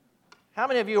How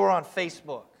many of you are on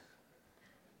Facebook?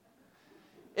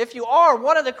 If you are,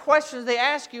 one of the questions they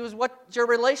ask you is what's your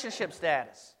relationship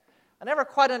status? I never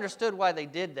quite understood why they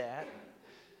did that.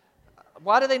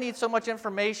 Why do they need so much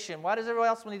information? Why does everyone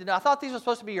else need to know? I thought these were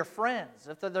supposed to be your friends.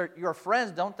 If they're your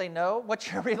friends, don't they know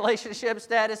what your relationship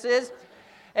status is?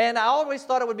 And I always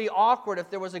thought it would be awkward if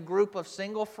there was a group of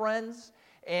single friends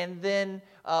and then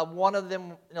one of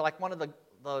them, like one of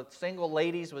the single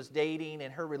ladies was dating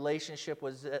and her relationship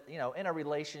was, in a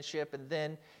relationship, and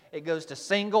then it goes to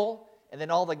single, and then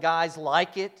all the guys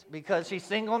like it because she's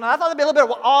single. Now, I thought it'd be a little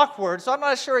bit awkward, so I'm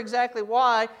not sure exactly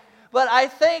why, but I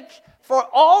think for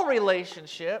all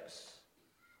relationships,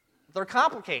 they're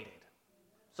complicated.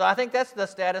 So I think that's the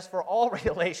status for all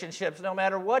relationships, no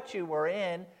matter what you were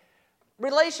in.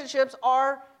 Relationships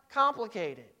are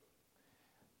complicated.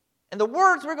 And the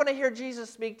words we're going to hear Jesus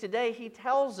speak today, he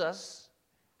tells us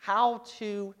how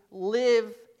to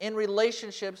live in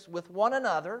relationships with one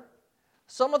another.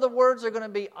 Some of the words are going to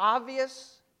be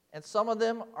obvious, and some of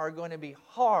them are going to be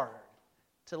hard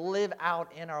to live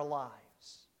out in our lives.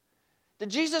 Did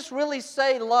Jesus really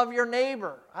say, love your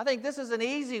neighbor? I think this is an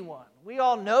easy one. We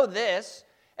all know this,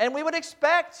 and we would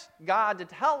expect God to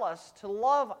tell us to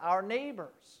love our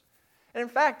neighbors. And in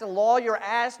fact, a lawyer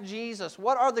asked Jesus,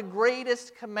 what are the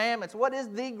greatest commandments? What is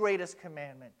the greatest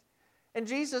commandment? And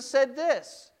Jesus said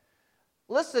this,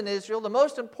 listen, Israel, the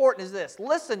most important is this.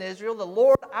 Listen, Israel, the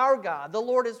Lord our God, the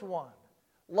Lord is one.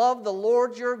 Love the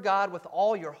Lord your God with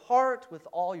all your heart, with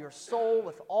all your soul,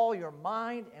 with all your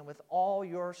mind, and with all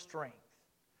your strength.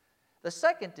 The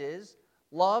second is,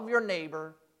 love your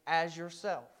neighbor as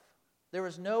yourself. There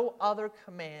is no other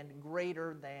command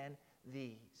greater than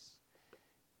these.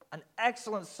 An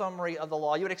excellent summary of the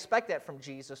law. You would expect that from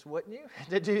Jesus, wouldn't you,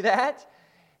 to do that?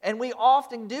 And we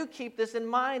often do keep this in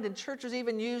mind, and churches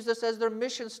even use this as their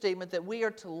mission statement, that we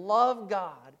are to love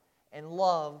God and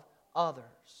love others.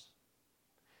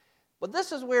 But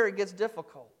this is where it gets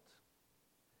difficult.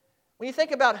 When you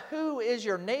think about who is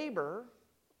your neighbor,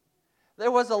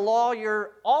 there was a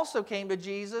lawyer also came to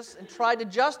Jesus and tried to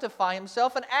justify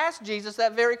himself and asked Jesus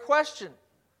that very question.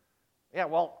 Yeah,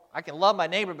 well, I can love my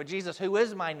neighbor, but Jesus, who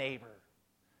is my neighbor?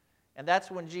 And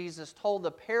that's when Jesus told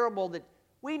the parable that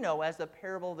we know as the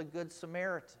parable of the Good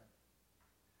Samaritan.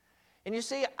 And you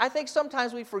see, I think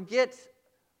sometimes we forget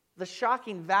the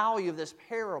shocking value of this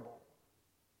parable.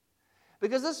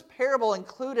 Because this parable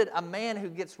included a man who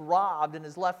gets robbed and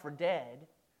is left for dead.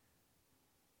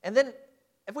 And then,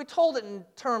 if we told it in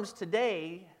terms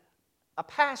today, a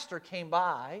pastor came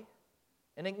by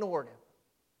and ignored him,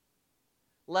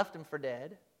 left him for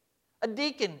dead. A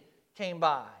deacon came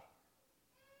by,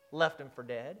 left him for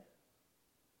dead.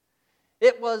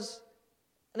 It was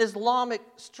an Islamic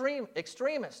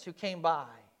extremist who came by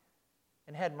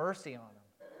and had mercy on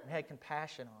him and had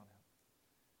compassion on him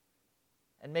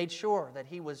and made sure that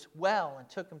he was well and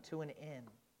took him to an inn.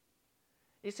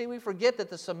 You see, we forget that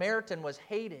the Samaritan was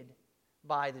hated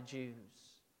by the Jews.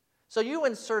 So you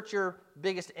insert your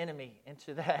biggest enemy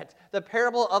into that. The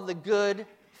parable of the good,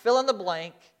 fill in the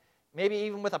blank, maybe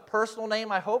even with a personal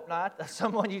name, I hope not,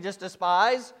 someone you just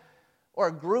despise, or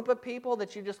a group of people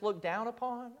that you just look down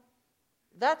upon.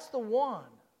 That's the one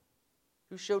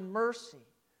who showed mercy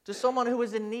to someone who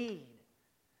was in need.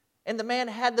 And the man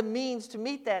had the means to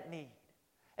meet that need.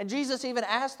 And Jesus even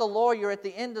asked the lawyer at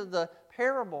the end of the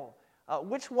parable,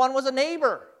 which one was a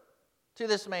neighbor to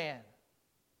this man?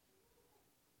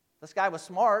 This guy was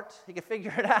smart. He could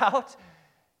figure it out.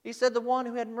 He said, the one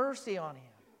who had mercy on him.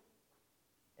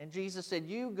 And Jesus said,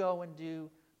 you go and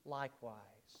do likewise.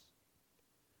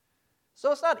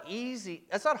 So it's not easy,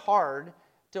 it's not hard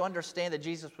to understand that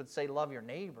Jesus would say, love your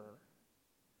neighbor.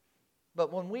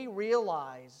 But when we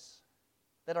realize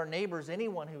that our neighbor is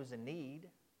anyone who is in need,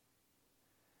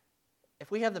 if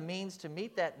we have the means to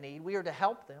meet that need, we are to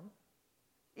help them,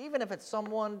 even if it's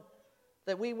someone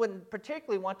that we wouldn't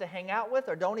particularly want to hang out with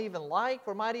or don't even like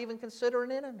or might even consider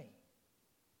an enemy.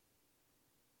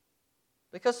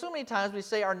 Because so many times we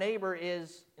say our neighbor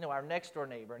is, our next door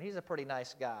neighbor, and he's a pretty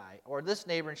nice guy. Or this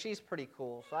neighbor, and she's pretty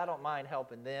cool, so I don't mind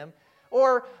helping them.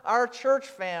 Or our church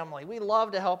family. We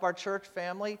love to help our church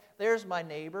family. There's my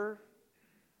neighbor.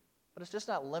 But it's just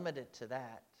not limited to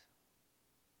that.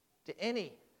 To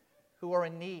any who are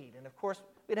in need. And of course,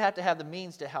 we'd have to have the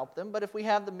means to help them. But if we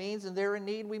have the means and they're in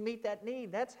need, we meet that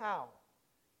need. That's how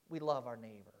we love our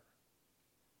neighbor.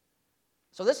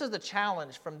 So this is the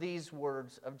challenge from these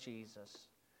words of Jesus.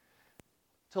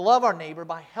 To love our neighbor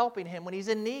by helping him when he's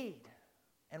in need.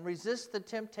 And resist the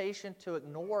temptation to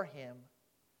ignore him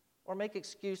or make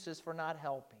excuses for not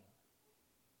helping.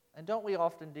 And don't we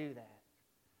often do that?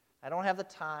 I don't have the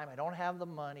time. I don't have the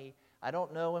money. I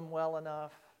don't know him well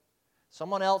enough.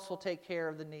 Someone else will take care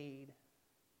of the need.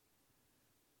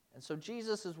 And so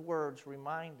Jesus' words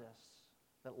remind us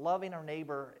that loving our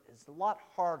neighbor is a lot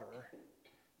harder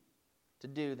to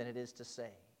do than it is to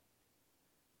say.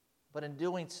 But in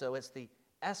doing so, it's the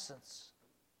essence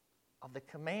of the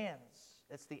commands.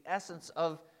 It's the essence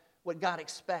of what God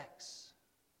expects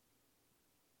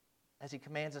as He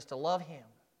commands us to love Him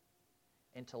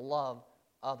and to love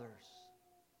others.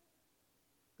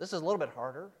 This is a little bit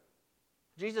harder.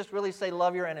 Jesus really say,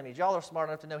 love your enemies. Y'all are smart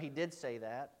enough to know He did say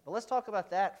that. But let's talk about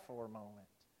that for a moment.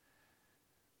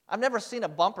 I've never seen a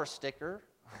bumper sticker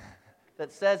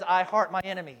that says, I heart my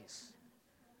enemies.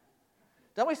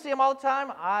 Don't we see them all the time?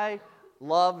 I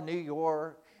love New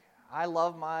York. I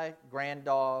love my grand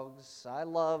dogs. I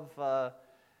love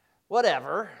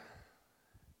whatever.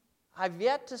 I've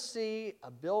yet to see a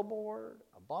billboard,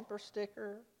 a bumper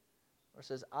sticker, where it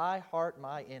says, I heart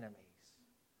my enemies.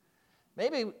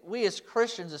 Maybe we as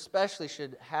Christians especially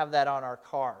should have that on our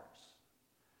cars.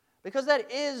 Because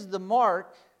that is the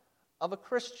mark of a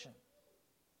Christian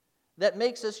that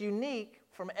makes us unique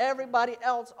from everybody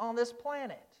else on this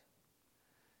planet.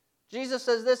 Jesus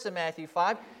says this in Matthew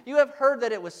 5, you have heard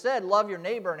that it was said, love your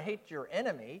neighbor and hate your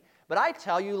enemy. But I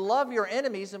tell you, love your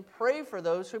enemies and pray for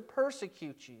those who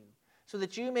persecute you, so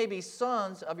that you may be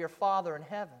sons of your Father in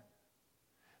heaven.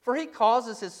 For He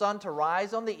causes His sun to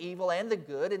rise on the evil and the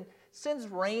good, and sends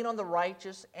rain on the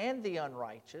righteous and the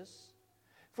unrighteous.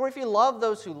 For if you love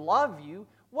those who love you,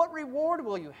 what reward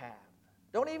will you have?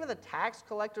 Don't even the tax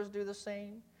collectors do the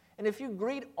same? And if you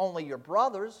greet only your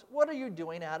brothers, what are you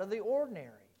doing out of the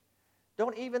ordinary?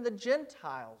 Don't even the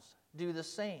Gentiles do the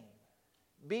same?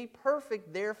 Be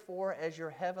perfect, therefore, as your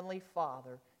heavenly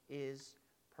Father is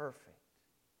perfect.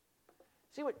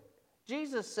 See, what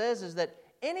Jesus says is that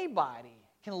anybody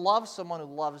can love someone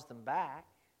who loves them back.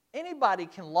 Anybody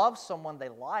can love someone they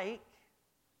like.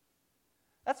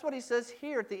 That's what He says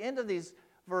here at the end of these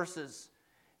verses.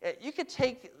 You could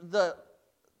take the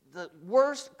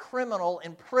worst criminal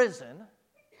in prison,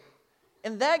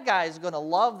 and that guy is going to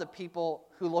love the people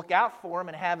who look out for him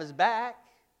and have his back.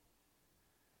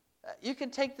 You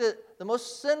can take the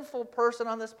most sinful person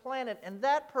on this planet, and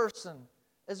that person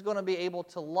is going to be able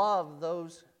to love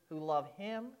those who love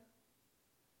him.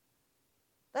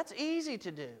 That's easy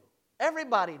to do.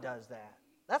 Everybody does that.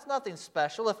 That's nothing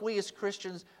special if we as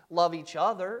Christians love each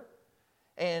other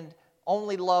and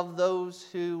only love those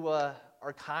who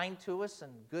are kind to us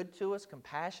and good to us,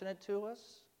 compassionate to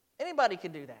us. Anybody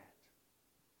can do that.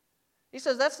 He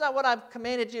says, that's not what I've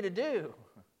commanded you to do,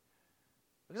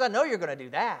 because I know you're going to do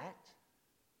that.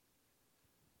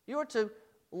 You are to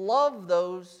love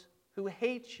those who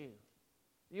hate you.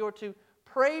 You are to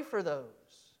pray for those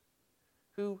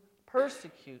who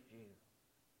persecute you.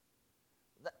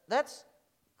 That's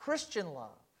Christian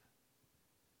love,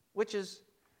 which is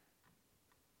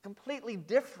completely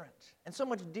different and so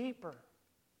much deeper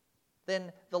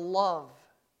than the love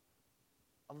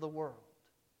of the world.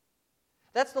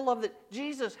 That's the love that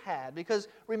Jesus had, because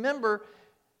remember,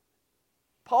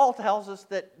 Paul tells us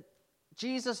that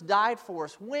Jesus died for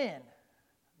us when?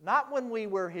 Not when we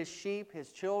were His sheep,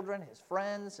 His children, His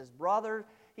friends, His brothers.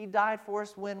 He died for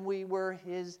us when we were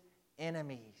His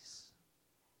enemies.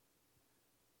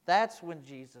 That's when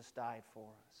Jesus died for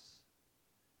us.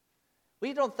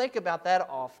 We don't think about that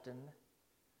often.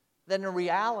 Then in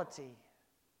reality,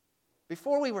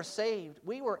 before we were saved,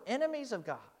 we were enemies of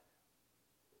God.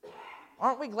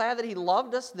 Aren't we glad that He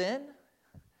loved us then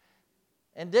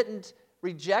and didn't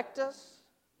reject us,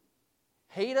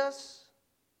 hate us?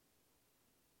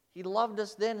 He loved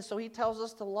us then, so He tells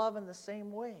us to love in the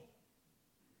same way.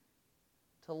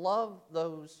 To love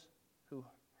those who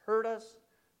hurt us,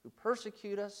 who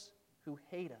persecute us, who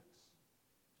hate us.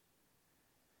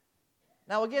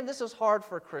 Now again, this is hard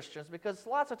for Christians because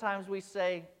lots of times we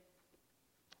say,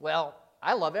 well,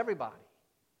 I love everybody.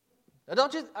 Now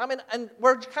and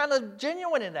we're kind of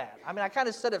genuine in that. I kind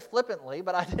of said it flippantly,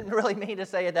 but I didn't really mean to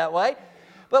say it that way.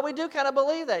 But we do kind of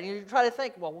believe that. You try to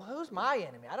think, well, who's my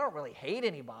enemy? I don't really hate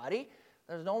anybody.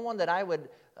 There's no one that I would,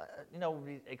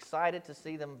 be excited to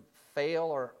see them fail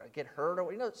or get hurt.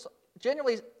 Or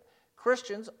genuinely,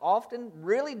 Christians often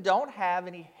really don't have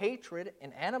any hatred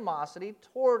and animosity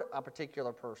toward a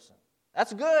particular person.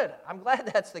 That's good. I'm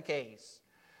glad that's the case.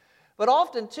 But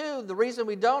often, too, the reason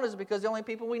we don't is because the only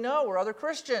people we know are other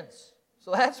Christians.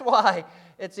 So that's why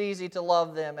it's easy to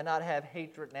love them and not have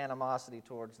hatred and animosity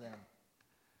towards them.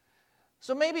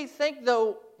 So maybe think,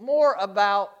 though, more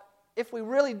about if we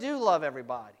really do love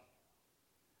everybody.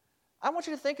 I want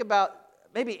you to think about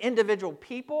maybe individual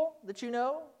people that you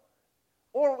know,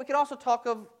 or we could also talk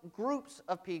of groups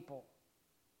of people.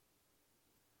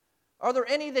 Are there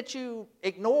any that you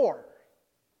ignore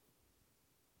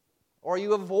or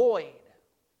you avoid?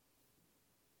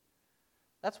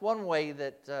 That's one way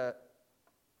that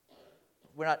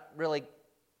we're not really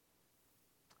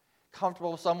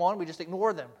comfortable with someone. We just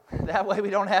ignore them. That way we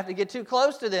don't have to get too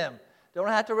close to them. Don't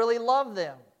have to really love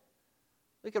them.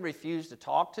 We could refuse to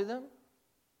talk to them.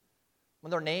 When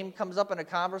their name comes up in a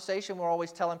conversation, we're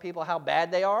always telling people how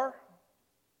bad they are.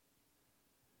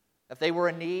 If they were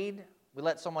in need, we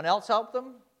let someone else help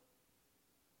them.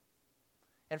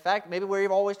 In fact, maybe we're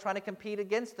always trying to compete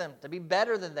against them, to be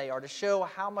better than they are, to show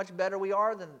how much better we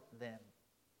are than them.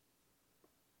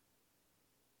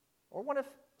 Or what if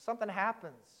something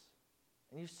happens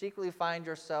and you secretly find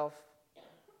yourself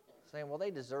saying, well,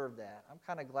 they deserve that. I'm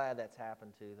kind of glad that's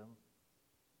happened to them.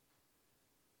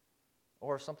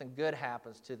 Or if something good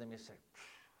happens to them, you say,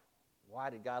 why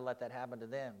did God let that happen to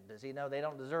them? Does He know they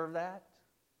don't deserve that?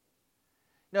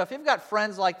 If you've got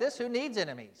friends like this, who needs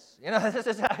enemies? This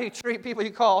is how you treat people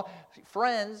you call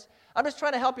friends. I'm just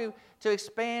trying to help you to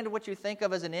expand what you think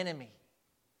of as an enemy.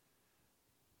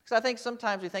 Because I think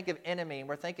sometimes we think of enemy and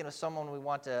we're thinking of someone we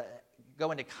want to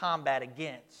go into combat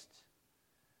against.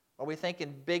 Or we think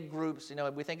in big groups,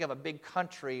 we think of a big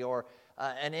country or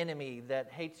an enemy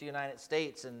that hates the United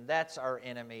States, and that's our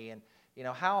enemy. And,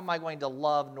 how am I going to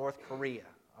love North Korea?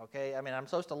 Okay, I'm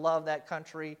supposed to love that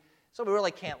country, so we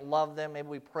really can't love them. Maybe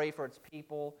we pray for its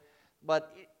people.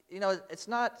 But, it's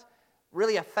not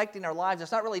really affecting our lives.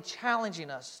 It's not really challenging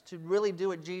us to really do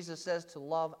what Jesus says, to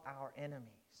love our enemies.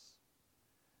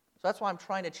 So that's why I'm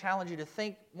trying to challenge you to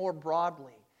think more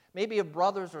broadly. Maybe of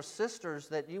brothers or sisters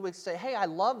that you would say, hey, I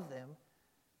love them,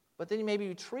 but then maybe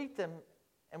you treat them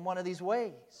in one of these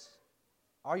ways.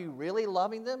 Are you really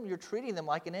loving them? You're treating them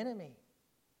like an enemy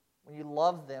when you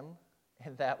love them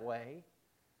in that way.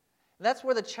 And that's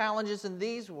where the challenge is in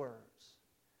these words.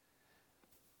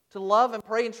 To love and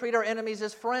pray and treat our enemies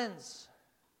as friends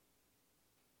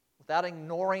without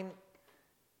ignoring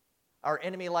our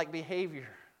enemy-like behavior.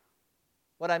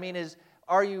 What I mean is,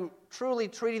 are you truly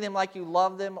treating them like you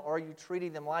love them, or are you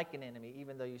treating them like an enemy,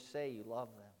 even though you say you love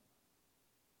them?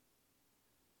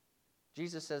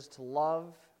 Jesus says to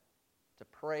love, to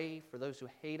pray for those who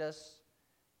hate us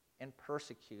and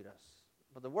persecute us.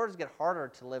 But the words get harder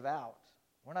to live out.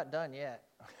 We're not done yet.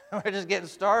 We're just getting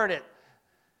started.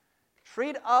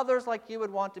 Treat others like you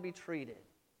would want to be treated.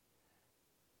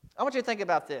 I want you to think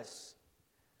about this.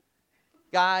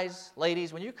 Guys,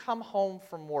 ladies, when you come home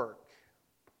from work,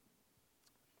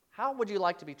 how would you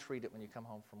like to be treated when you come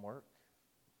home from work?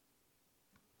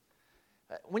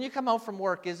 When you come home from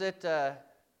work, is it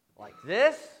like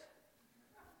this?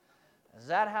 Is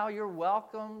that how you're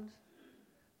welcomed?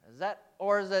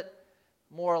 Or is it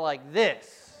more like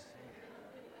this?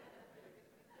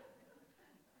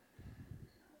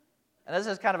 And this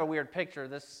is kind of a weird picture.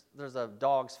 There's a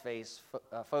dog's face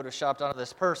photoshopped onto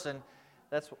this person.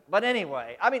 But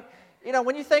anyway,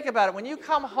 when you think about it, when you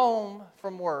come home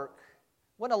from work,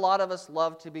 wouldn't a lot of us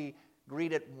love to be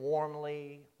greeted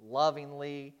warmly,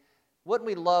 lovingly? Wouldn't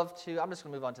we love to, I'm just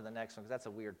going to move on to the next one because that's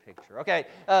a weird picture. Okay,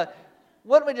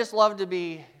 wouldn't we just love to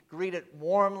be greeted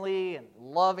warmly and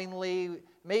lovingly?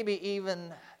 Maybe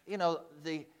even,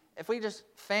 if we just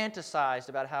fantasized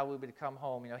about how we would come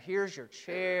home, here's your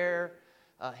chair,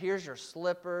 here's your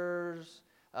slippers,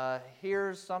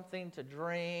 here's something to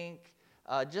drink,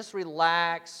 just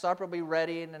relax, supper will be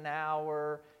ready in an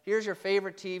hour, here's your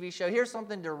favorite TV show, here's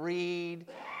something to read.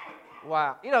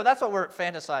 Wow. That's what we're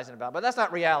fantasizing about, but that's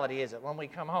not reality, is it, when we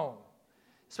come home?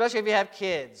 Especially if you have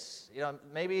kids.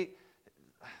 Maybe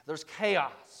there's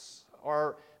chaos,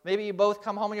 or maybe you both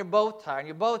come home and you're both tired, and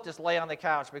you both just lay on the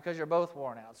couch because you're both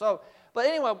worn out. But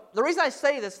anyway, the reason I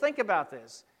say this, think about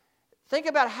this. Think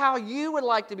about how you would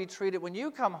like to be treated when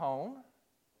you come home.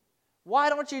 Why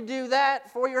don't you do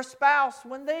that for your spouse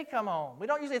when they come home? We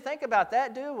don't usually think about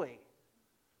that, do we?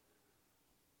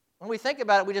 When we think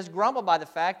about it, we just grumble by the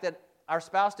fact that our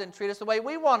spouse didn't treat us the way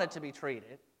we wanted to be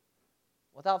treated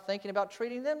without thinking about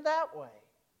treating them that way.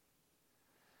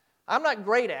 I'm not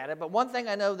great at it, but one thing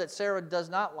I know that Sarah does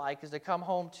not like is to come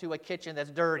home to a kitchen that's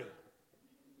dirty.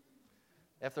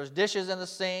 If there's dishes in the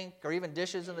sink or even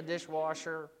dishes in the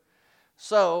dishwasher.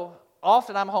 So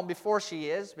often I'm home before she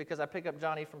is because I pick up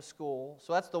Johnny from school.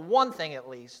 So that's the one thing at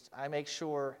least I make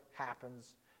sure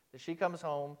happens, that she comes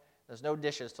home, there's no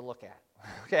dishes to look at.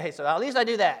 Okay, so at least I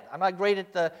do that. I'm not great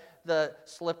at the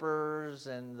slippers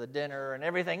and the dinner and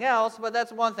everything else, but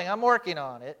that's one thing. I'm working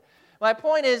on it. My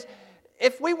point is,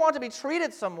 if we want to be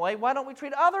treated some way, why don't we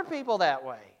treat other people that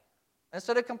way?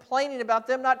 Instead of complaining about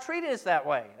them not treating us that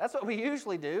way. That's what we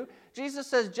usually do. Jesus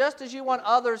says, just as you want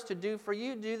others to do for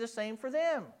you, do the same for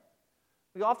them.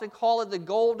 We often call it the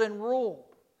golden rule.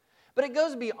 But it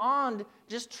goes beyond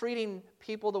just treating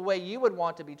people the way you would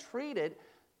want to be treated.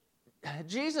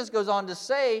 Jesus goes on to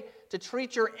say to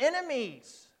treat your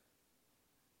enemies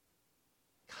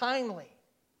kindly.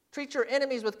 Treat your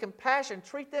enemies with compassion.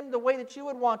 Treat them the way that you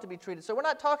would want to be treated. So we're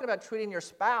not talking about treating your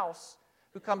spouse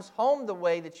who comes home the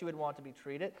way that you would want to be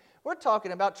treated. We're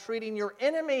talking about treating your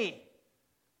enemy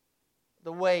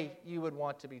the way you would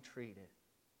want to be treated.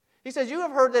 He says, you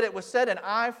have heard that it was said, an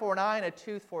eye for an eye and a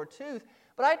tooth for a tooth.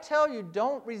 But I tell you,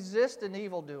 don't resist an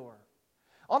evildoer.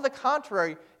 On the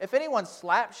contrary, if anyone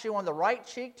slaps you on the right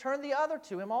cheek, turn the other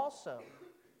to him also.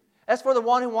 As for the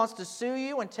one who wants to sue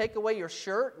you and take away your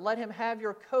shirt, let him have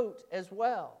your coat as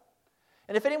well.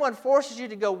 And if anyone forces you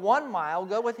to go 1 mile,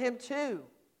 go with him 2.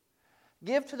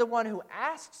 Give to the one who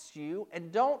asks you,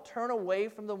 and don't turn away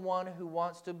from the one who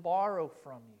wants to borrow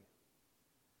from you.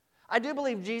 I do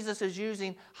believe Jesus is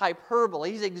using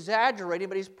hyperbole. He's exaggerating,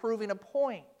 but he's proving a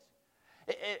point.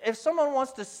 If someone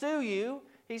wants to sue you,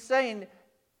 he's saying,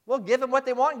 well, give them what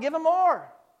they want and give them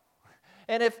more.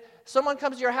 And if someone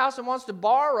comes to your house and wants to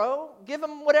borrow, give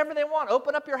them whatever they want.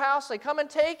 Open up your house, say, come and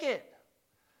take it.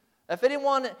 If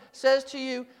anyone says to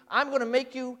you, I'm going to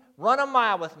make you run a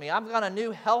mile with me. I've got a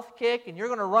new health kick, and you're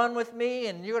going to run with me,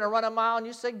 and you're going to run a mile. And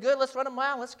you say, good, let's run a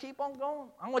mile. Let's keep on going.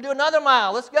 I'm going to do another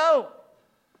mile. Let's go.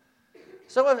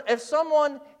 So if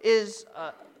someone is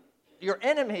your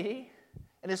enemy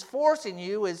and is forcing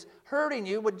you, is hurting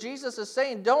you, what Jesus is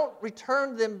saying, don't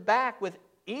return them back with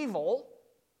evil,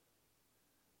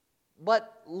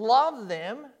 but love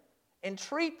them and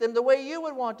treat them the way you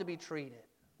would want to be treated.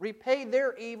 Repay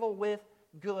their evil with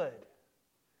good.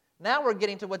 Now we're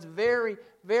getting to what's very,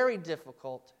 very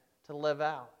difficult to live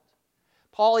out.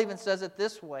 Paul even says it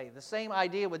this way, the same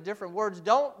idea with different words.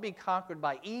 Don't be conquered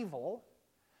by evil,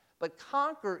 but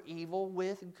conquer evil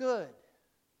with good.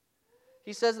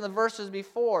 He says in the verses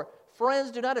before,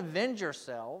 friends, do not avenge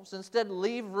yourselves. Instead,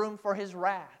 leave room for his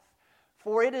wrath.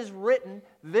 For it is written,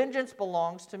 vengeance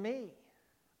belongs to me.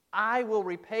 I will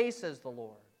repay, says the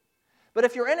Lord. But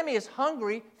if your enemy is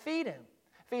hungry, feed him.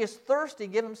 If he is thirsty,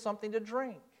 give him something to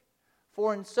drink.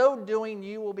 For in so doing,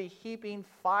 you will be heaping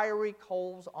fiery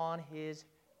coals on his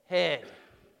head.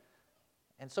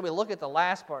 And so we look at the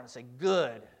last part and say,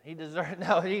 good. He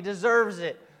deserves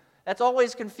it. That's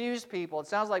always confused people. It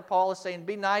sounds like Paul is saying,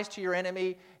 be nice to your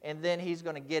enemy, and then he's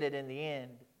going to get it in the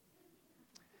end.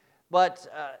 But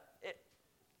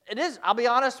it is, I'll be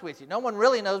honest with you, no one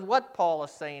really knows what Paul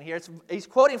is saying here. He's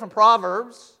quoting from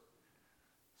Proverbs.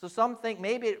 So some think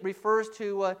maybe it refers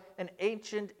to an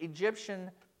ancient Egyptian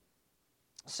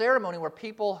ceremony where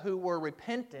people who were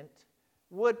repentant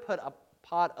would put a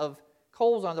pot of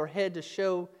coals on their head to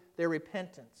show their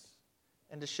repentance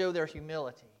and to show their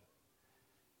humility.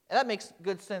 And that makes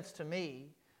good sense to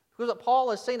me. Because what Paul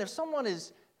is saying, if someone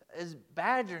is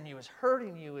badgering you, is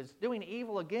hurting you, is doing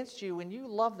evil against you, and you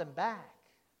love them back,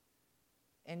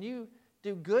 and you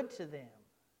do good to them,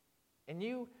 and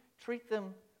you treat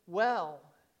them well,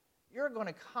 you're going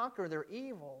to conquer their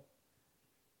evil.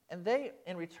 And they,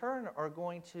 in return, are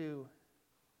going to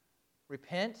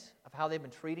repent of how they've been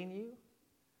treating you.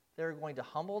 They're going to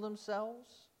humble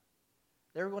themselves.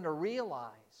 They're going to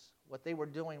realize what they were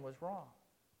doing was wrong.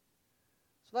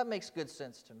 So that makes good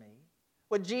sense to me.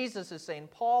 What Jesus is saying,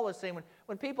 Paul is saying,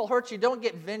 when people hurt you, don't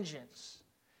get vengeance.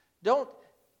 Don't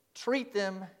treat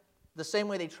them the same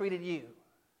way they treated you.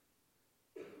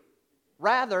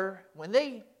 Rather, when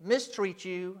they mistreat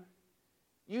you,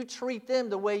 you treat them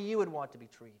the way you would want to be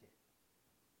treated.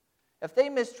 If they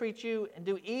mistreat you and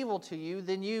do evil to you,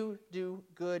 then you do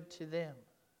good to them.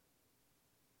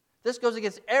 This goes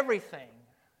against everything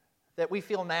that we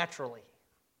feel naturally.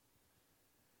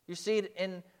 You see it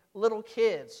in little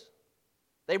kids.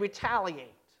 They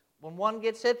retaliate. When one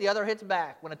gets hit, the other hits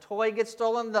back. When a toy gets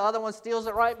stolen, the other one steals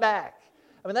it right back.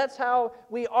 I mean, that's how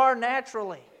we are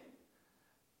naturally.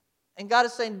 And God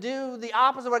is saying, do the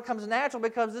opposite of what comes natural,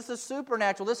 because this is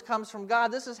supernatural. This comes from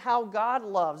God. This is how God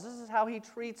loves. This is how He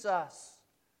treats us.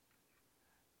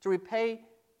 To repay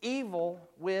evil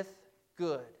with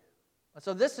good. And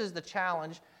so this is the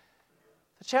challenge.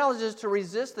 The challenge is to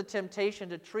resist the temptation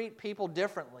to treat people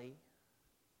differently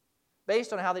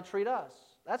based on how they treat us.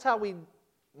 That's how we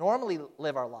normally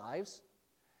live our lives.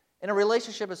 In a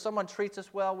relationship, if someone treats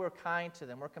us well, we're kind to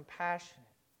them. We're compassionate.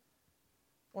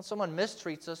 When someone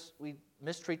mistreats us, we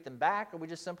mistreat them back, or we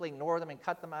just simply ignore them and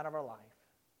cut them out of our life.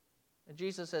 And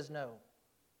Jesus says, no.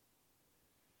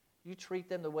 You treat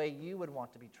them the way you would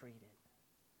want to be treated.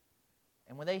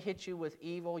 And when they hit you with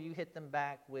evil, you hit them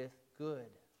back with good.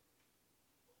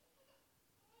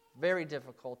 Very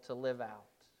difficult to live out.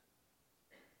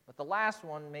 But the last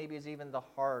one maybe is even the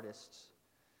hardest.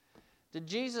 Did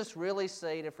Jesus really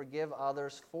say to forgive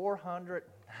others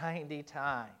 490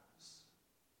 times?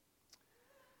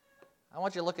 I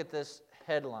want you to look at this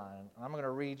headline. I'm going to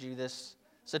read you this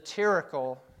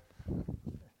satirical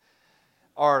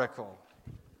article.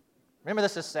 Remember,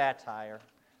 this is satire.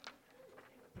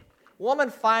 Woman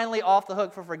finally off the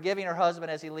hook for forgiving her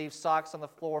husband as he leaves socks on the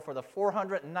floor for the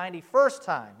 491st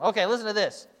time. Okay, listen to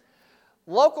this.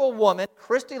 Local woman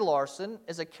Christy Larson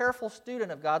is a careful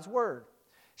student of God's Word.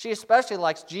 She especially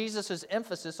likes Jesus'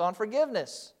 emphasis on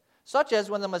forgiveness, such as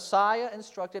when the Messiah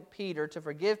instructed Peter to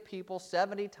forgive people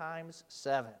 70 times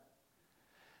 7.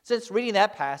 Since reading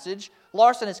that passage,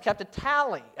 Larson has kept a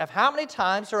tally of how many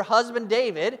times her husband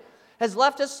David has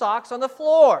left his socks on the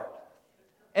floor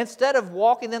instead of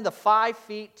walking them the 5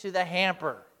 feet to the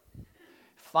hamper.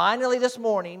 Finally, this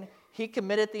morning, he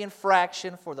committed the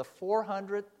infraction for the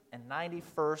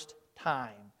 491st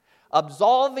time,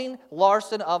 absolving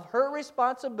Larson of her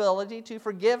responsibility to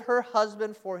forgive her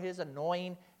husband for his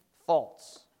annoying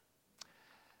faults.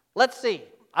 Let's see.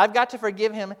 I've got to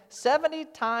forgive him 70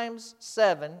 times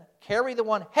 7. Carry the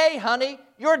one, "Hey, honey,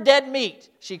 you're dead meat,"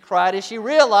 she cried as she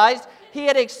realized he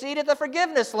had exceeded the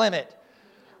forgiveness limit.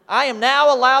 "I am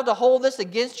now allowed to hold this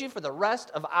against you for the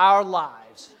rest of our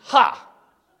lives." Ha!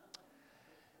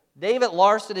 David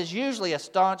Larson is usually a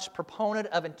staunch proponent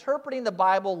of interpreting the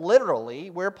Bible literally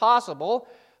where possible,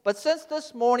 but since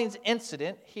this morning's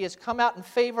incident, he has come out in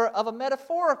favor of a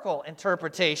metaphorical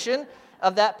interpretation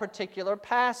of that particular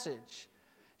passage.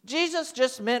 Jesus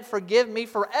just meant forgive me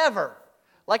forever,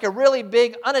 like a really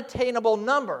big, unattainable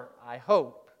number, I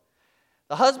hope.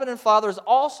 The husband and father is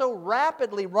also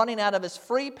rapidly running out of his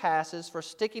free passes for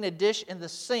sticking a dish in the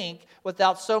sink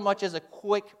without so much as a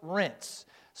quick rinse.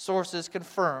 Sources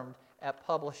confirmed at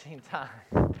Publishing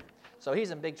Time. So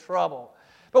he's in big trouble.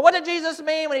 But what did Jesus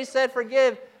mean when he said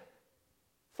forgive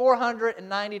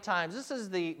 490 times? This is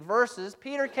the verses.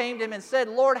 Peter came to him and said,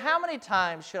 Lord, how many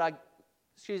times could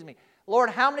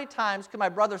my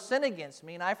brother sin against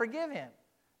me and I forgive him?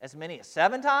 As many as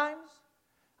 7 times?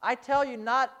 I tell you,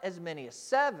 not as many as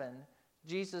 7,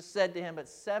 Jesus said to him, but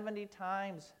 70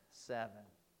 times 7.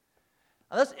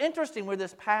 Now that's interesting where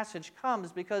this passage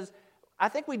comes, because I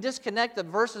think we disconnect the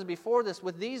verses before this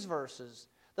with these verses.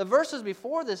 The verses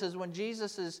before this is when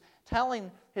Jesus is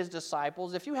telling his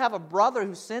disciples, if you have a brother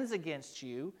who sins against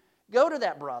you, go to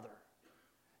that brother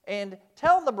and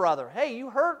tell the brother, hey,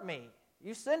 you hurt me.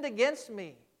 You sinned against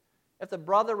me. If the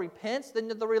brother repents, then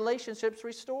the relationship's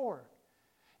restored.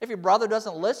 If your brother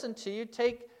doesn't listen to you,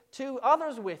 take 2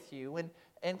 others with you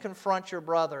and confront your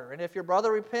brother. And if your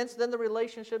brother repents, then the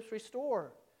relationship's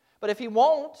restored. But if he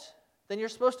won't, then you're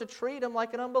supposed to treat him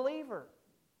like an unbeliever.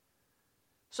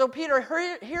 So Peter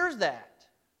hears that.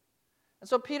 And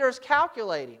so Peter is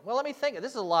calculating. Well, let me think.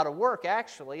 This is a lot of work,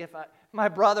 actually. If my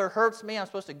brother hurts me, I'm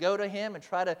supposed to go to him and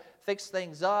try to fix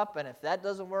things up. And if that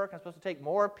doesn't work, I'm supposed to take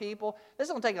more people. This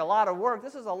is going to take a lot of work.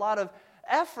 This is a lot of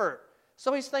effort.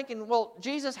 So he's thinking, well,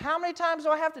 Jesus, how many times do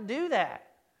I have to do that?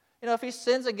 You know, if he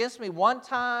sins against me 1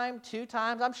 time, 2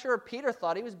 times, I'm sure Peter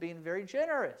thought he was being very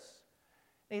generous.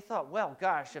 And he thought, well,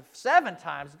 gosh, if 7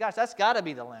 times, gosh, that's got to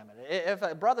be the limit. If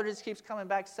a brother just keeps coming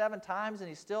back 7 times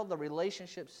and the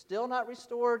relationship's still not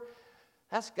restored,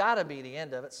 that's got to be the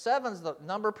end of it. 7's the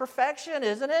number of perfection,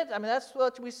 isn't it? I mean, that's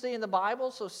what we see in the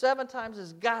Bible, so 7 times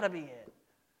has got to be it.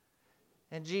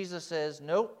 And Jesus says,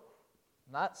 nope,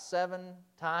 not 7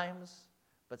 times,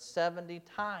 but 70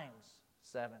 times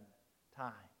 7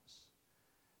 times,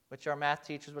 which our math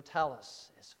teachers would tell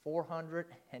us is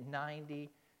 490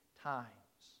 times.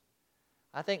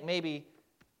 I think maybe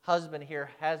husband here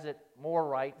has it more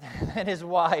right than his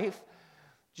wife.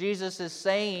 Jesus is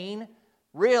saying,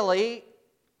 really,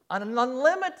 an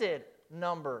unlimited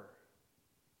number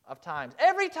of times.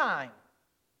 Every time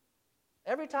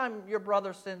your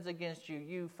brother sins against you,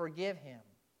 you forgive him.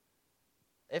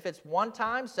 If it's 1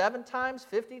 time, 7 times,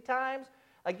 50 times,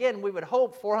 again, we would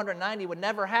hope 490 would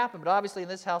never happen, but obviously in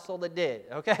this household it did.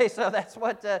 Okay, so that's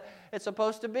what it's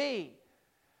supposed to be.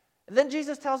 And then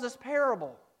Jesus tells this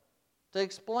parable to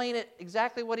explain it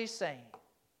exactly what he's saying.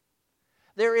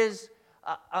 There is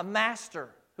a master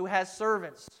who has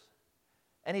servants,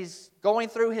 and he's going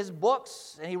through his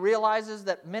books, and he realizes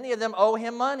that many of them owe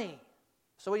him money.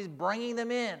 So he's bringing them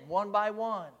in one by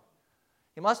one.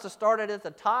 He must have started at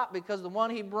the top, because the one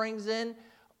he brings in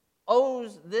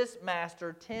owes this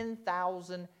master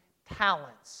 10,000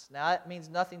 talents. Now, that means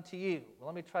nothing to you. Well,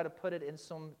 let me try to put it in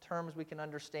some terms we can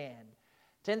understand.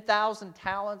 10,000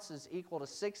 talents is equal to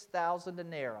 6,000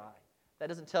 denarii. That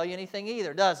doesn't tell you anything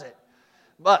either, does it?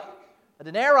 But A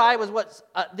denarii was what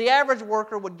the average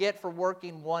worker would get for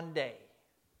working one day.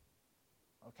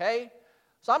 Okay?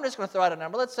 So I'm just going to throw out a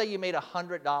number. Let's say you made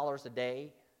 $100 a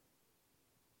day.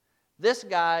 This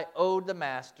guy owed the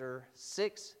master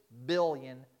 $6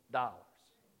 billion.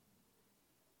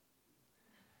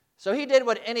 So he did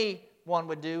what anyone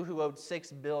would do who owed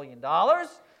 $6 billion.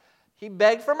 He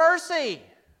begged for mercy.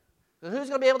 Who's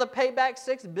going to be able to pay back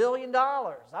 $6 billion?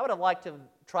 I would have liked to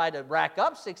try to rack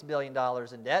up $6 billion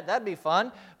in debt. That'd be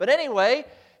fun. But anyway,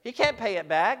 he can't pay it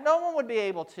back. No one would be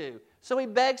able to. So he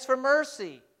begs for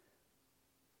mercy.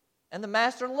 And the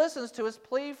master listens to his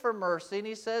plea for mercy, and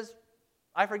he says,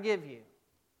 I forgive you.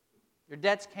 Your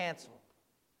debt's canceled.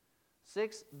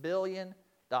 $6 billion.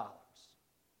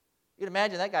 You'd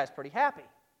imagine that guy's pretty happy.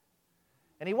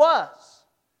 And he was.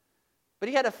 But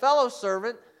he had a fellow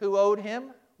servant who owed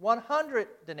him 100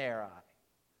 denarii.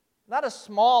 Not a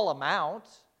small amount.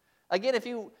 Again, if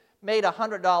you made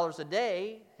 $100 a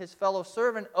day, his fellow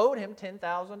servant owed him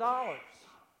 $10,000.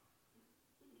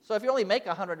 So if you only make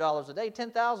 $100 a day,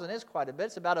 $10,000 is quite a bit.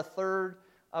 It's about a third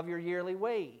of your yearly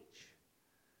wage.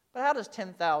 But how does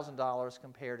 $10,000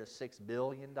 compare to $6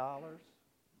 billion?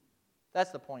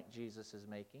 That's the point Jesus is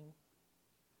making.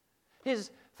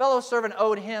 His fellow servant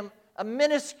owed him a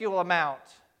minuscule amount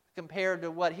compared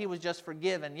to what he was just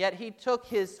forgiven. Yet he took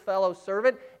his fellow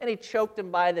servant and he choked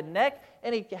him by the neck,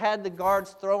 and he had the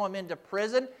guards throw him into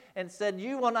prison and said,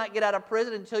 you will not get out of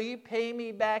prison until you pay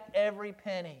me back every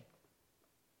penny.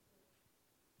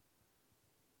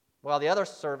 Well, the other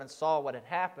servants saw what had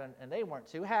happened, and they weren't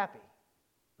too happy.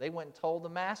 They went and told the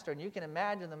master, and you can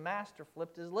imagine the master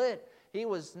flipped his lid. He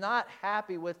was not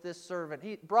happy with this servant.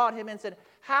 He brought him in and said,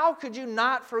 how could you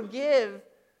not forgive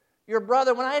your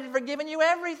brother when I had forgiven you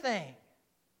everything?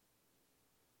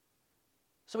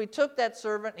 So he took that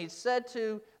servant and he said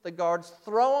to the guards,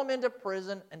 throw him into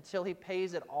prison until he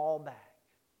pays it all back.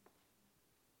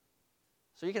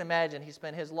 So you can imagine he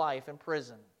spent his life in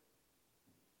prison.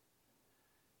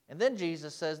 And then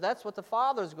Jesus says that's what the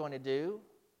Father is going to do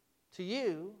to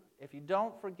you if you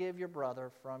don't forgive your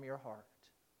brother from your heart.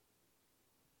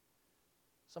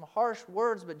 Some harsh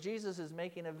words, but Jesus is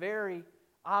making a very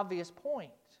obvious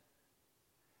point.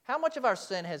 How much of our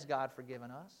sin has God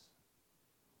forgiven us?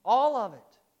 All of it.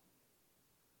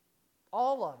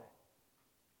 All of it.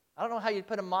 I don't know how you'd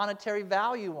put a monetary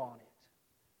value on it.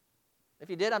 If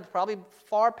you did, I'm probably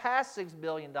far past $6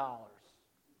 billion.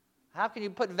 How can you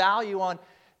put value on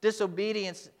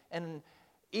disobedience and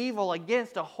evil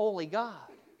against a holy God?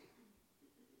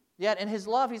 Yet in His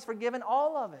love, He's forgiven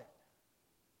all of it.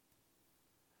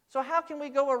 So how can we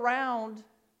go around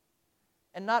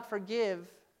and not forgive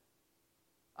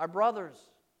our brothers,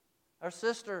 our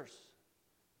sisters?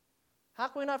 How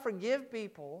can we not forgive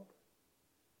people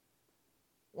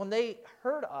when they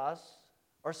hurt us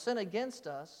or sin against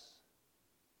us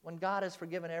when God has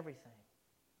forgiven everything?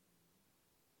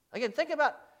 Again, think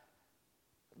about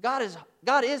God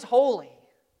is holy.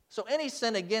 So any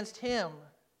sin against Him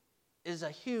is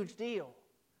a huge deal.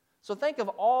 So think of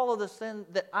all of the sin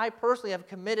that I personally have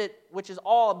committed, which is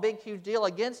all a big, huge deal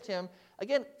against Him.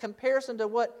 Again, comparison to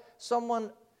what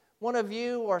one of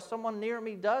you or someone near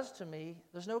me does to me,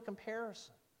 there's no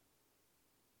comparison.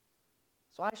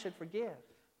 So I should forgive.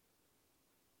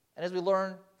 And as we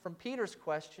learn from Peter's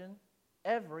question,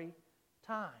 every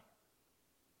time.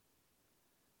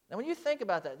 Now when you think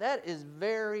about that, that is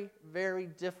very, very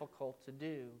difficult to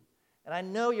do. And I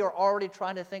know you're already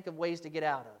trying to think of ways to get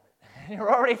out of it.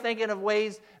 You're already thinking of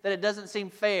ways that it doesn't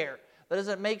seem fair, that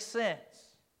doesn't make sense.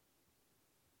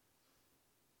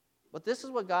 But this is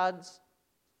what God's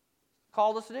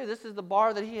called us to do. This is the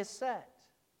bar that He has set.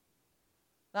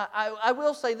 Now, I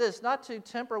will say this, not to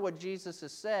temper what Jesus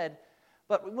has said,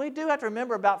 but we do have to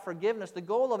remember about forgiveness. The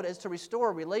goal of it is to restore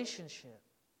a relationship.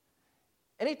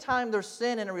 Anytime there's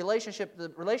sin in a relationship, the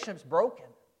relationship's broken.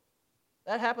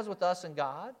 That happens with us and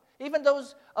God. Even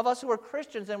those of us who are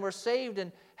Christians and we're saved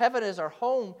and heaven is our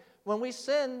home, when we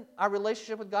sin, our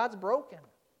relationship with God's broken.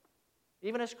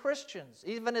 Even as Christians,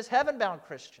 even as heaven-bound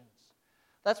Christians.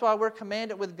 That's why we're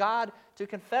commanded with God to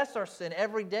confess our sin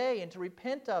every day and to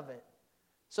repent of it,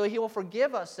 so He will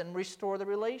forgive us and restore the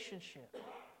relationship.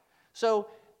 So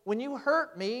when you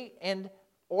hurt me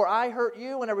or I hurt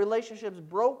you and a relationship's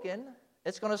broken,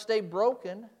 it's going to stay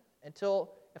broken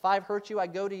until, if I've hurt you, I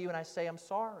go to you and I say, I'm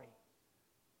sorry.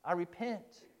 I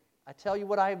repent. I tell you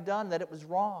what I have done, that it was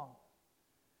wrong.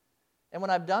 And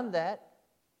when I've done that,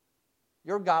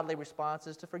 your godly response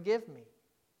is to forgive me.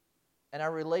 And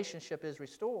our relationship is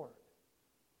restored.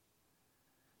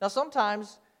 Now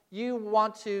sometimes you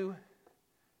want to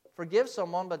forgive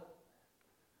someone, but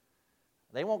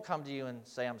they won't come to you and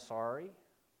say, I'm sorry.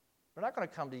 They're not going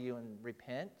to come to you and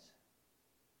repent.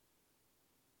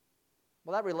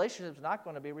 Well, that relationship is not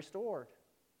going to be restored.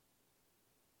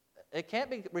 It can't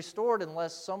be restored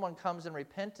unless someone comes in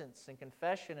repentance and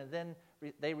confession and then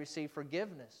they receive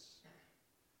forgiveness.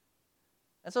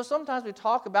 And so sometimes we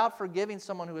talk about forgiving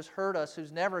someone who has hurt us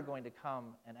who's never going to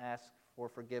come and ask for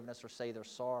forgiveness or say they're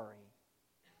sorry.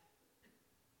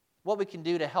 What we can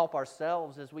do to help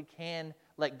ourselves is we can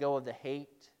let go of the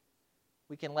hate.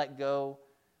 We can let go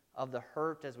of the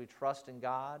hurt as we trust in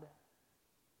God.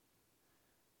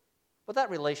 But that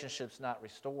relationship's not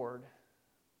restored.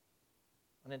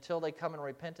 And until they come in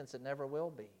repentance, it never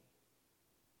will be.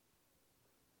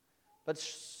 But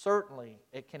certainly,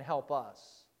 it can help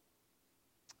us.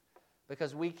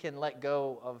 Because we can let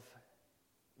go of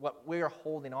what we're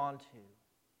holding on to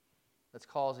that's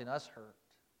causing us hurt.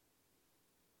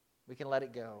 We can let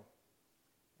it go.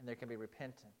 And there can be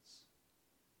repentance.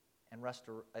 And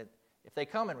if they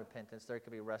come in repentance, there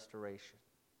can be restoration.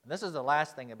 And this is the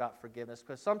last thing about forgiveness,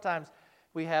 because sometimes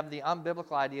we have the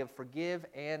unbiblical idea of forgive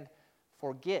and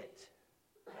forget.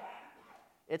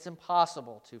 It's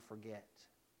impossible to forget.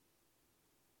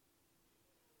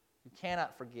 You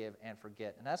cannot forgive and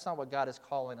forget. And that's not what God is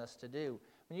calling us to do.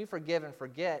 When you forgive and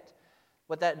forget,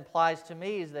 what that implies to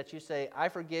me is that you say, I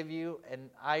forgive you, and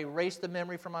I erase the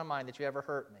memory from my mind that you ever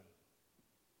hurt me.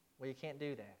 Well, you can't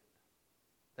do that.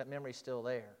 That memory's still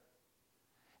there.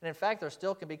 And in fact, there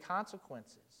still can be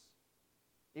consequences,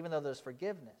 even though there's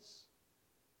forgiveness.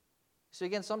 So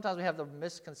again, sometimes we have the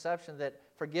misconception that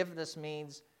forgiveness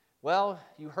means, well,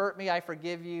 you hurt me, I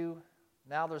forgive you,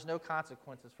 now there's no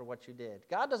consequences for what you did.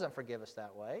 God doesn't forgive us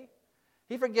that way.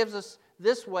 He forgives us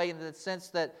this way in the sense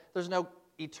that there's no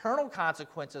eternal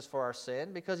consequences for our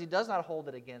sin because He does not hold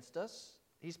it against us.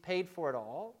 He's paid for it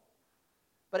all.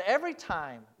 But every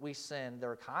time we sin,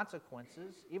 there are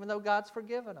consequences, even though God's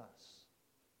forgiven us.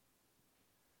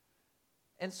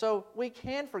 And so we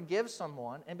can forgive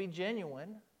someone and be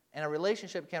genuine, and a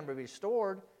relationship can be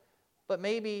restored, but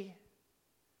maybe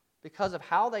because of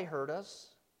how they hurt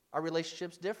us, our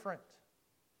relationship's different.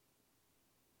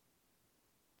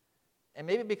 And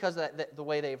maybe because of the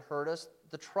way they've hurt us,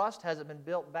 the trust hasn't been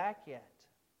built back yet.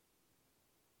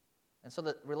 And so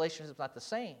the relationship's not the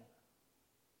same.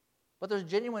 But there's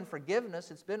genuine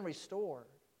forgiveness. It's been restored.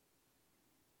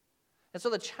 And so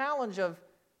the challenge of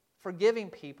forgiving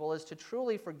people is to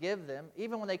truly forgive them,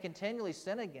 even when they continually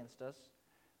sin against us,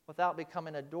 without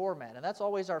becoming a doormat. And that's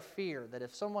always our fear, that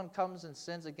if someone comes and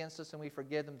sins against us and we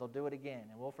forgive them, they'll do it again.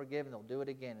 And we'll forgive and they'll do it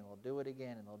again, and they'll do it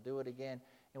again, and they'll do it again.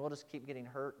 And we'll just keep getting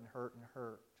hurt and hurt and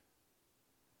hurt.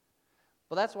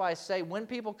 Well, that's why I say when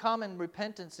people come in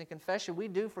repentance and confession, we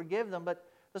do forgive them, but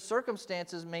the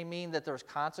circumstances may mean that there's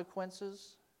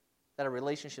consequences, that a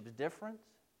relationship is different,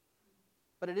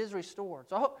 but it is restored.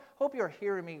 So I hope you're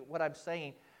hearing me, what I'm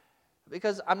saying,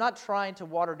 because I'm not trying to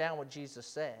water down what Jesus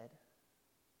said.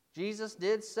 Jesus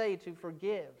did say to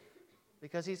forgive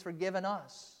because He's forgiven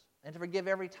us and to forgive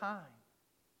every time.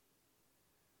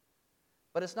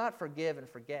 But it's not forgive and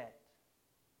forget.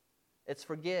 It's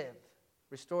forgive,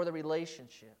 restore the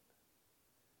relationship,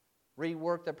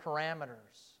 rework the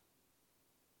parameters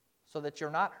so that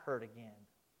you're not hurt again.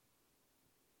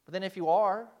 But then if you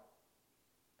are,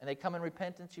 and they come in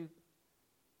repentance, you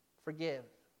forgive.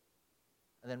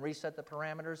 And then reset the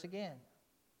parameters again.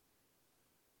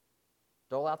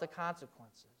 Dole out the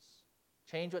consequences.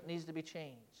 Change what needs to be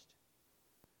changed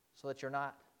so that you're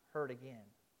not hurt again.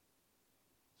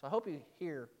 So I hope you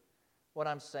hear what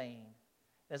I'm saying.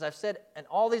 As I've said in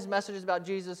all these messages about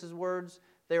Jesus' words,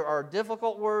 there are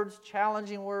difficult words,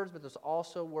 challenging words, but there's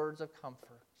also words of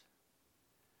comfort.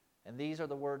 And these are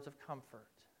the words of comfort.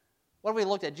 What have we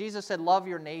looked at? Jesus said, love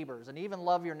your neighbors, and even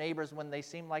love your neighbors when they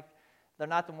seem like they're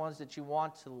not the ones that you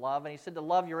want to love. And He said to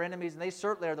love your enemies, and they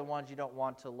certainly are the ones you don't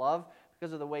want to love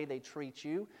because of the way they treat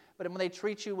you. But when they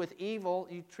treat you with evil,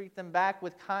 you treat them back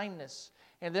with kindness.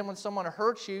 And then when someone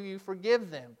hurts you, you forgive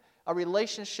them. Our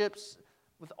relationships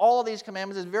with all of these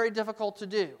commandments is very difficult to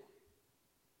do.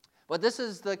 But this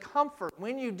is the comfort.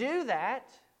 When you do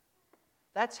that,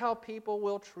 that's how people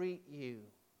will treat you.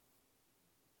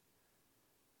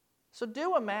 So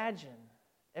do imagine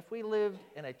if we lived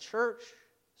in a church,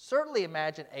 certainly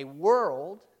imagine a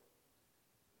world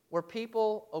where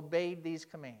people obeyed these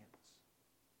commands.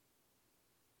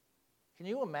 Can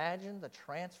you imagine the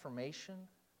transformation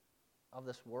of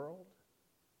this world?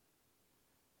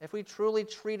 If we truly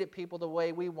treated people the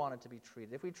way we wanted to be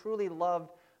treated, if we truly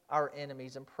loved our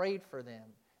enemies and prayed for them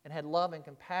and had love and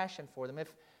compassion for them,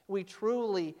 if we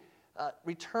truly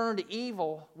returned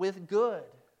evil with good,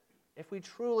 if we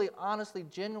truly, honestly,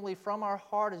 genuinely, from our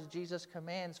heart, as Jesus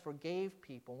commands, forgave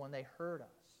people when they hurt us,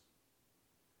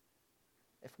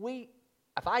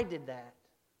 If I did that,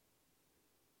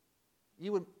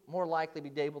 you would more likely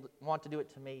be able to want to do it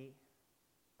to me,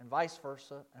 and vice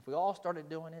versa. And if we all started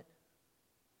doing it,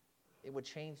 it would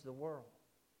change the world.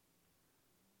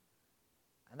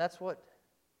 And that's what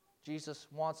Jesus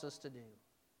wants us to do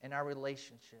in our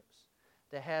relationships,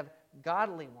 to have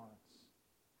godly ones,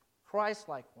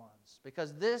 Christ-like ones,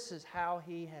 because this is how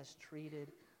He has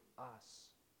treated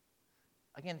us.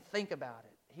 Again, think about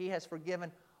it. He has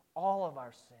forgiven all of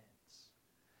our sins.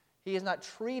 He has not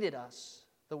treated us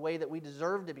the way that we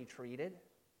deserve to be treated,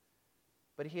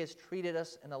 but He has treated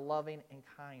us in a loving and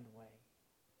kind way.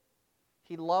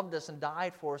 He loved us and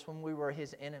died for us when we were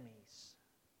His enemies.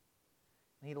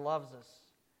 And He loves us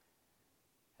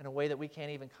in a way that we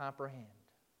can't even comprehend.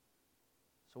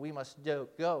 So we must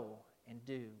go and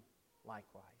do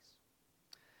likewise.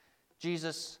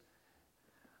 Jesus,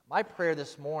 my prayer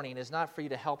this morning is not for you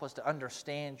to help us to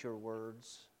understand your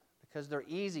words, because they're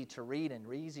easy to read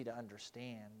and easy to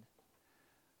understand.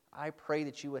 I pray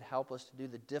that you would help us to do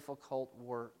the difficult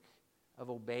work of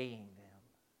obeying them.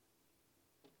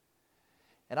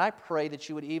 And I pray that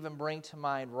you would even bring to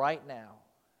mind right now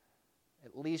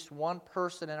at least one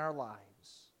person in our lives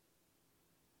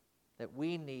that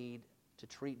we need to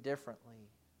treat differently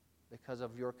because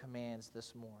of your commands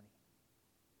this morning.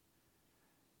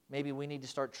 Maybe we need to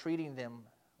start treating them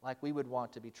like we would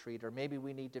want to be treated, or maybe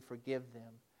we need to forgive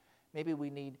them. Maybe we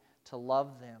need to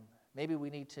love them. Maybe we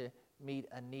need to meet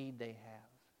a need they have.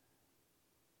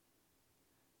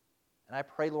 And I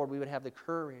pray, Lord, we would have the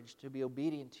courage to be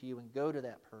obedient to you and go to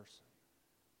that person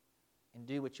and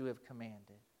do what you have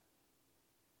commanded.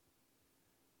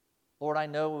 Lord, I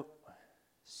know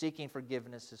seeking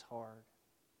forgiveness is hard.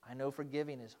 I know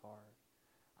forgiving is hard.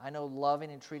 I know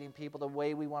loving and treating people the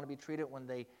way we want to be treated when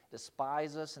they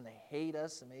despise us and they hate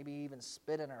us and maybe even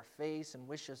spit in our face and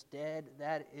wish us dead,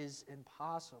 that is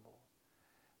impossible.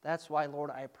 That's why,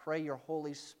 Lord, I pray your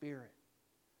Holy Spirit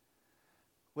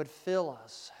would fill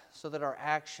us so that our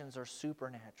actions are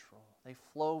supernatural. They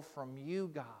flow from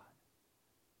you, God,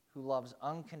 who loves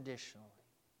unconditionally.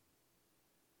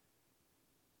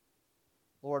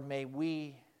 Lord, may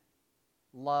we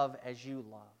love as you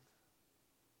love.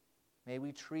 May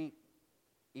we treat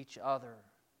each other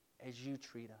as you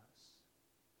treat us.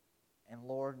 And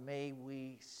Lord, may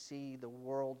we see the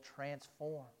world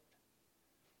transformed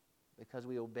because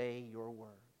we obey your word.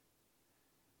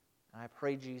 And I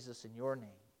pray, Jesus, in your name,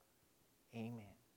 amen.